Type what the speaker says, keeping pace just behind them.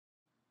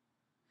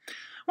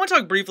I want to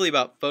talk briefly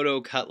about photo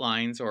cut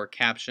lines or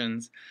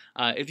captions.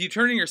 If you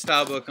turn in your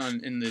style book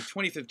in the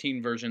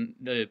 2015 version,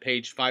 the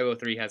page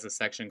 503 has a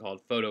section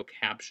called photo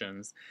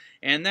captions,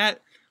 and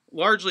that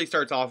largely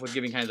starts off with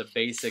giving kind of the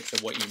basics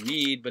of what you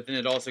need, but then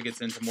it also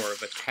gets into more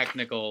of a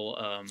technical,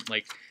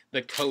 like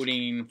the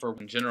coding for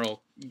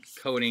general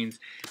codings,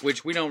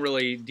 which we don't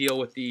really deal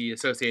with the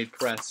Associated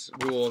Press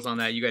rules on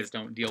that. You guys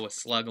don't deal with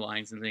slug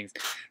lines and things,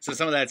 so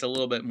some of that's a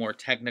little bit more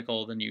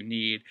technical than you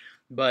need,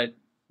 but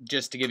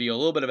just to give you a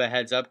little bit of a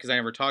heads up, because I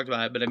never talked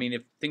about it, but I mean,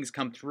 if things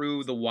come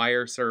through the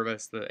wire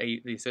service,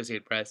 the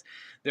Associated Press,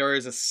 there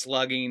is a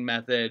slugging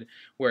method,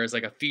 whereas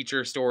like a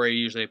feature story,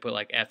 usually they put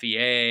like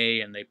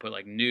FEA, and they put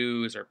like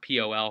news or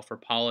POL for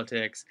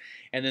politics,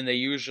 and then they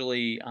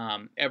usually,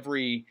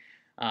 every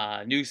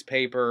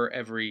newspaper,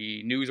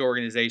 every news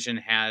organization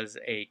has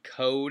a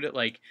code,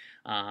 like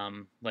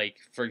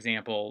for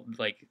example,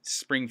 like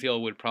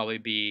Springfield would probably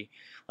be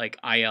like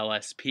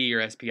ILSP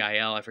or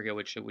SPIL, I forget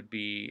which it would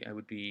be. It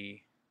would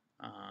be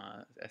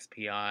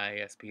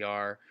SPI,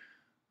 SPR,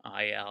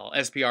 IL,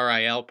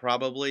 SPRIL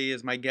probably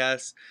is my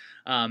guess.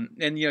 And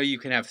you know, you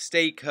can have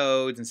state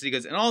codes and city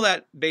codes, and all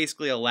that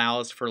basically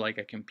allows for like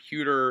a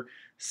computer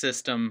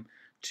system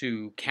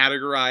to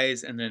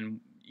categorize. And then,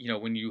 you know,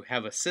 when you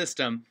have a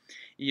system,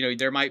 you know,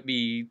 there might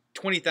be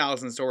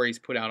 20,000 stories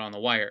put out on the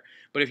wire.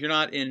 But if you're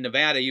not in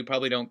Nevada, you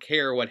probably don't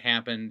care what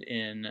happened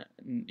in,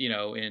 you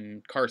know,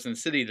 in Carson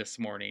City this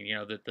morning. You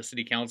know, that the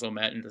city council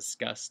met and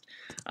discussed,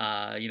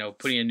 you know,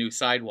 putting in new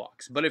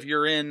sidewalks. But if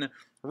you're in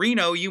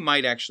Reno, you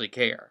might actually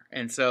care.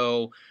 And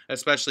so,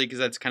 especially because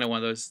that's kind of one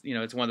of those, you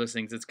know, it's one of those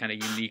things that's kind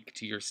of unique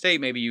to your state.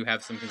 Maybe you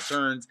have some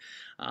concerns.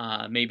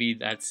 Maybe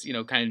that's, you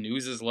know, kind of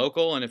news is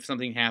local. And if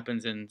something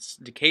happens in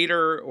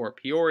Decatur or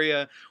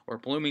Peoria or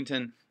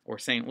Bloomington or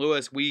St.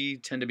 Louis, we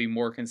tend to be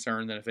more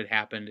concerned than if it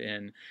happened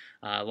in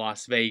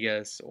Las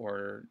Vegas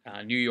or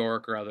New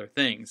York or other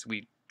things.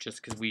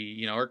 Just because we,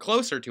 you know, are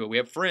closer to it. We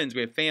have friends,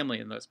 we have family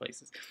in those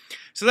places.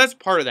 So that's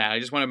part of that. I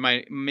just want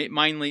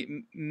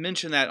to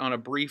mention that on a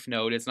brief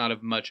note. It's not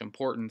of much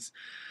importance.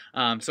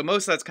 So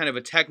most of that's kind of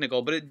a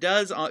technical, but it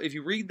does, if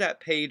you read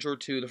that page or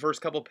two, the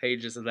first couple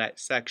pages of that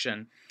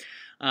section,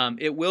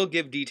 it will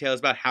give details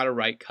about how to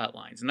write cut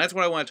lines. And that's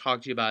what I want to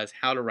talk to you about, is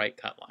how to write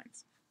cut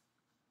lines.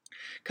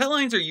 Cut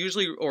lines are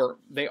usually, or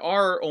they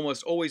are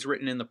almost always,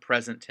 written in the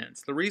present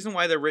tense. The reason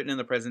why they're written in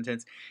the present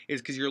tense is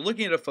because you're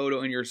looking at a photo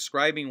and you're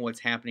describing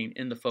what's happening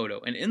in the photo.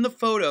 And in the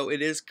photo, it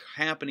is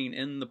happening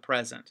in the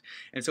present.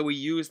 And so we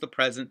use the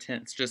present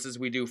tense, just as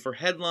we do for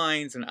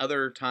headlines, and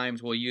other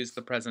times we'll use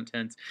the present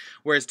tense.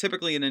 Whereas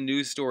typically in a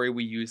news story,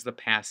 we use the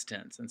past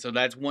tense. And so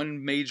that's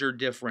one major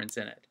difference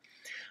in it.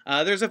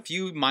 There's a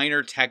few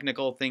minor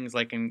technical things,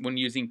 like when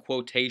using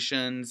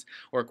quotations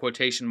or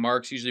quotation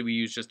marks. Usually we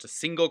use just a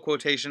single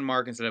quotation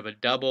mark instead of a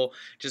double,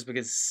 just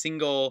because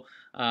single,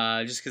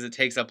 just because it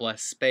takes up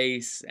less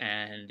space,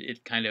 and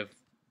it kind of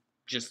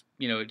just,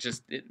 you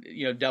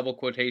know, double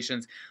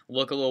quotations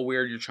look a little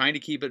weird. You're trying to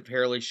keep it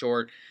fairly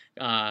short.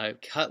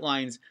 Cut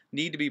lines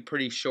need to be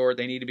pretty short.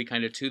 They need to be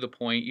kind of to the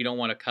point. You don't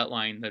want a cut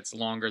line that's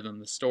longer than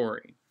the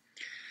story.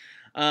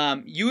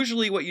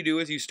 Usually what you do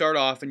is you start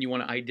off and you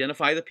want to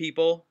identify the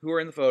people who are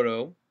in the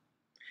photo.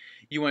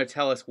 You want to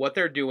tell us what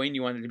they're doing.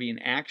 You want it to be an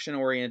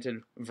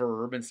action-oriented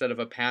verb instead of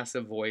a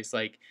passive voice,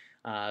 like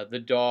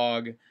the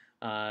dog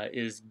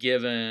is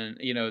given,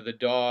 you know, the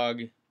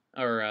dog,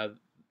 or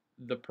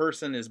the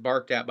person is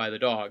barked at by the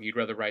dog. You'd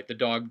rather write the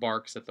dog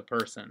barks at the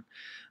person.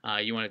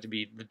 You want it to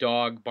be the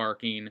dog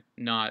barking,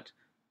 not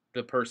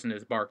the person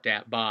is barked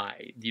at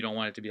by. You don't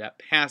want it to be that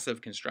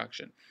passive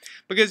construction,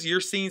 because you're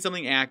seeing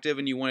something active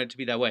and you want it to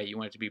be that way. You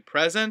want it to be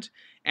present,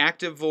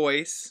 active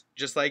voice,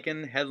 just like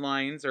in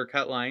headlines or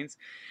cut lines.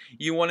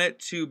 You want it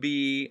to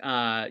be,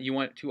 you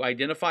want to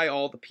identify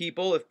all the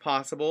people if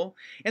possible.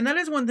 And that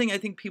is one thing I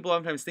think people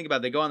sometimes think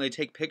about. They go on, they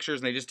take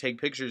pictures, and they just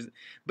take pictures.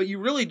 But you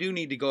really do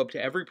need to go up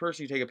to every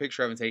person you take a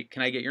picture of and say,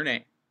 can I get your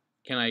name?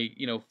 Can I,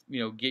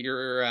 get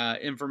your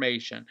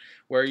information?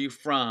 Where are you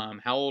from?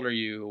 How old are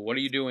you? What are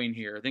you doing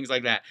here? Things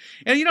like that.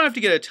 And you don't have to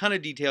get a ton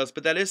of details,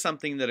 but that is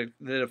something that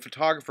a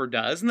photographer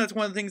does. And that's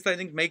one of the things that I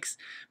think makes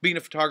being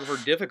a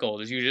photographer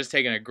difficult, is you're just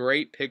taking a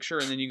great picture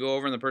and then you go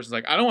over and the person's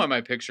like, I don't want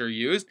my picture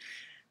used.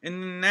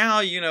 And now,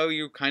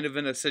 you're kind of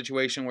in a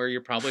situation where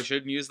you probably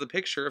shouldn't use the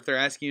picture if they're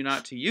asking you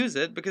not to use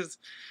it, because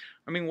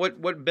I mean,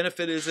 what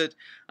benefit is it?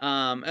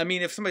 I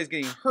mean, if somebody's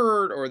getting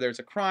hurt, or there's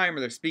a crime, or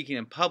they're speaking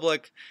in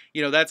public,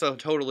 that's a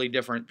totally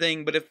different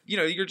thing. But if,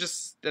 you're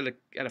just at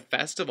a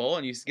festival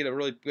and you get a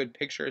really good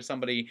picture of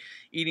somebody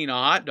eating a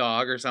hot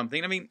dog or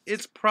something, I mean,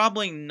 it's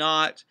probably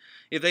not,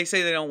 if they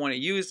say they don't want it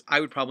used, I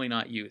would probably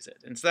not use it.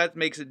 And so that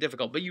makes it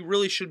difficult. But you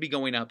really should be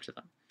going up to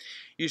them.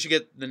 You should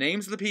get the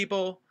names of the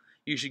people,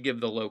 you should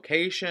give the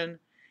location,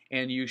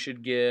 and you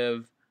should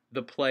give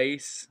the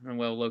place, and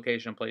well,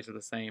 location and place are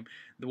the same.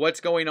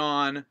 What's going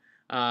on,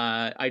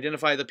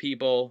 identify the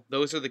people.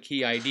 Those are the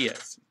key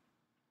ideas.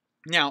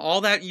 Now,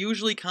 all that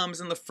usually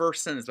comes in the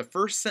first sentence. The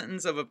first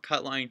sentence of a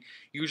cut line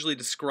usually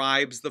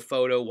describes the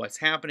photo, what's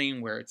happening,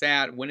 where it's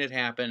at, when it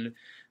happened,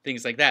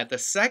 things like that. The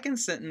second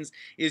sentence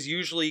is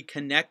usually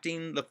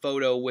connecting the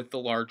photo with the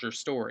larger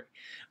story.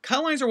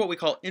 Cut lines are what we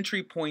call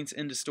entry points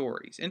into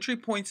stories. Entry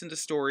points into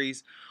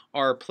stories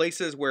are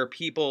places where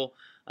people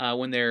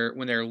when they're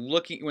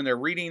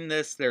reading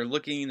this,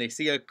 they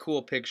see a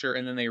cool picture,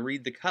 and then they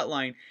read the cut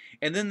line,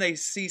 and then they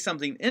see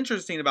something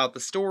interesting about the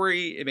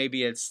story.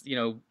 Maybe it's,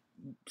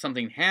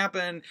 something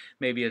happened,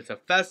 maybe it's a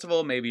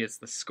festival, maybe it's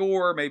the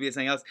score, maybe it's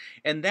something else,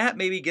 and that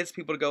maybe gets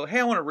people to go, hey,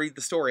 I want to read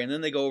the story, and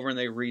then they go over and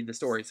they read the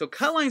story. So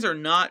cut lines are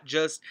not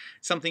just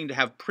something to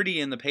have pretty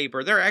in the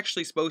paper. They're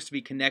actually supposed to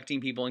be connecting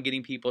people and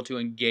getting people to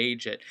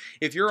engage it.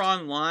 If you're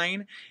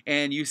online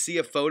and you see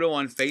a photo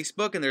on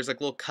Facebook and there's like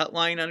a little cut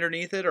line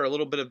underneath it or a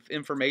little bit of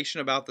information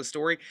about the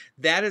story,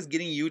 that is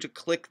getting you to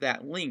click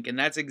that link, and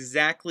that's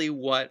exactly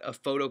what a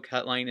photo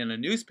cut line in a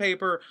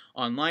newspaper,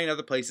 online,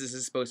 other places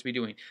is supposed to be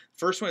doing.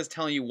 First one is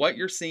telling you what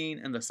you're seeing,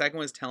 and the second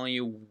one is telling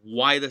you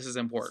why this is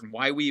important,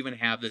 why we even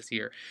have this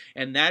here.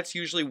 And that's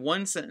usually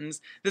one sentence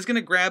that's going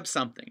to grab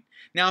something.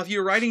 Now, if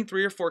you're writing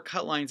 3 or 4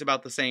 cut lines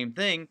about the same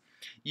thing,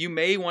 you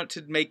may want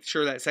to make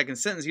sure that second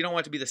sentence, you don't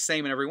want it to be the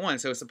same in every one.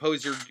 So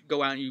suppose you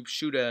go out and you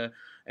shoot a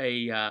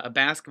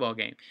basketball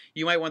game.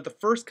 You might want the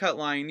first cut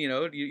line,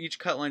 each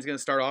cut line is going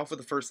to start off with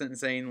the first sentence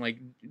saying, like,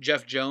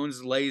 Jeff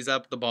Jones lays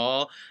up the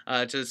ball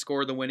to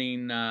score the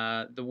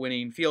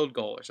winning field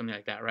goal or something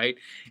like that, right?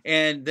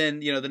 And then,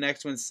 the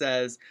next one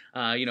says,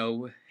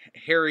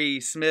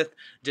 Harry Smith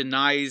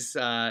denies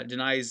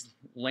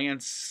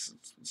Lance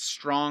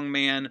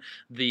Strongman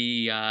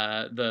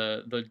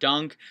the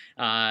dunk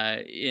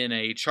in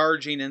a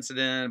charging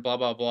incident, blah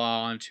blah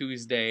blah, on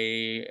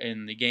Tuesday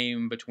in the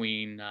game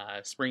between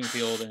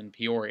Springfield and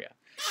Peoria.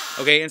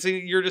 Okay, and so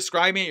you're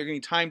describing it, you're getting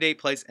time, date,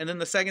 place, and then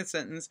the second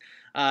sentence,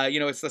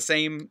 it's the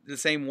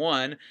same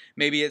one.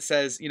 Maybe it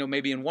says,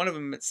 maybe in one of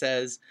them it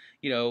says,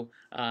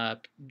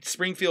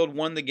 Springfield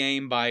won the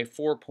game by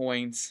 4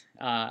 points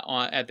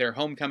at their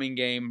homecoming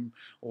game,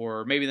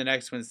 or maybe the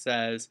next one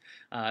says,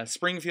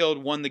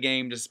 Springfield won the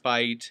game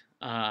despite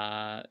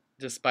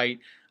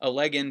a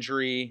leg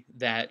injury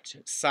that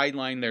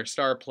sidelined their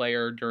star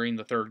player during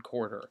the third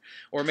quarter.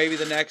 Or maybe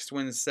the next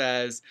one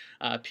says,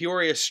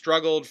 Peoria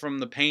struggled from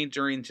the paint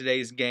during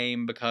today's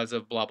game because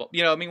of blah, blah.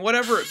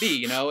 Whatever it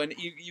be, and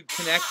you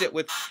connect it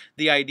with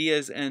the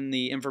ideas and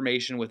the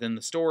information within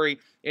the story.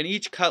 And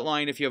each cut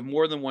line, if you have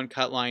more than one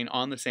cut line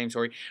on the same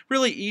story,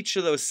 really each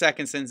of those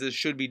second sentences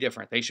should be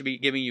different. They should be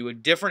giving you a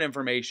different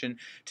information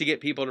to get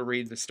people to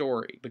read the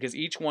story, because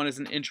each one is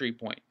an entry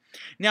point.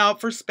 Now,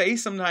 for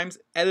space, sometimes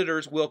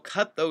editors will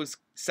cut those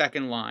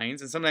second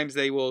lines, and sometimes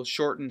they will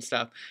shorten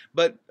stuff,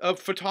 but a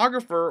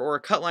photographer or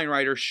a cut line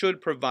writer should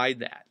provide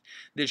that.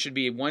 There should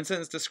be one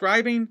sentence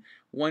describing,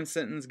 one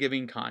sentence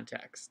giving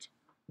context.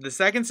 The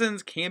second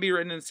sentence can be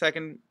written in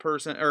second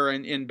person or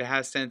in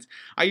past tense.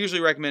 I usually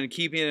recommend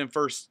keeping it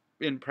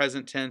in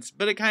present tense,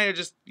 but it kind of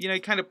just, you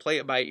kind of play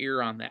it by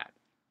ear on that.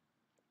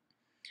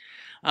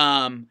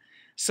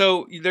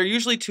 So they're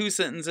usually 2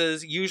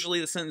 sentences. Usually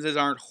the sentences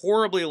aren't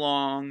horribly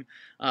long.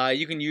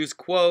 You can use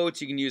quotes.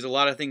 You can use a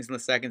lot of things in the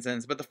second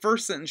sentence. But the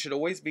first sentence should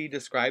always be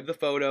describe the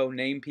photo,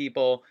 name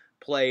people,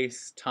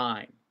 place,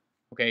 time.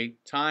 Okay,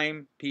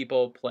 time,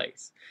 people,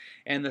 place.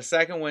 And the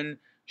second one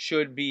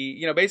should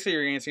be, basically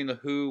you're answering the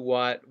who,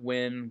 what,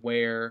 when,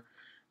 where.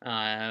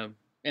 And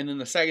then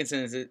the second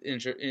sentence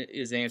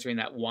is answering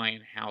that why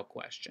and how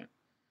question.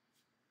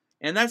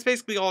 And that's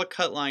basically all a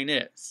cut line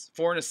is.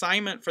 For an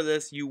assignment for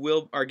this,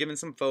 you are given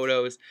some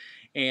photos,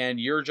 and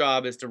your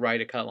job is to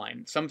write a cut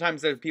line.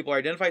 Sometimes people are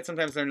identified,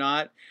 sometimes they're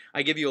not.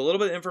 I give you a little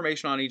bit of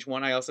information on each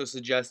one. I also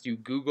suggest you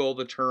Google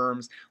the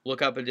terms,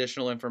 look up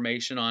additional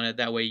information on it.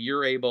 That way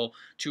you're able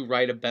to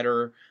write a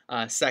better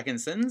second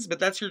sentence, but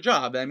that's your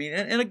job. And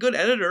a good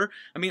editor,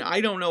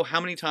 I don't know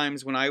how many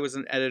times when I was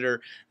an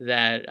editor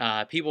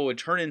that people would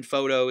turn in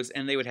photos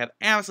and they would have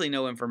absolutely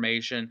no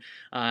information,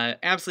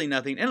 absolutely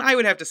nothing. And I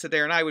would have to sit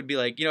there and I would be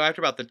like,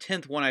 after about the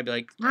 10th one, I'd be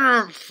like,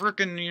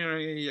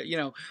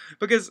 frickin',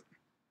 because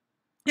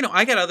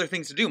I got other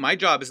things to do. My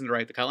job isn't to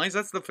write the cut lines.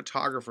 That's the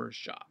photographer's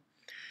job.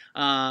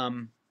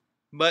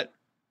 But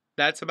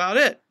that's about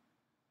it.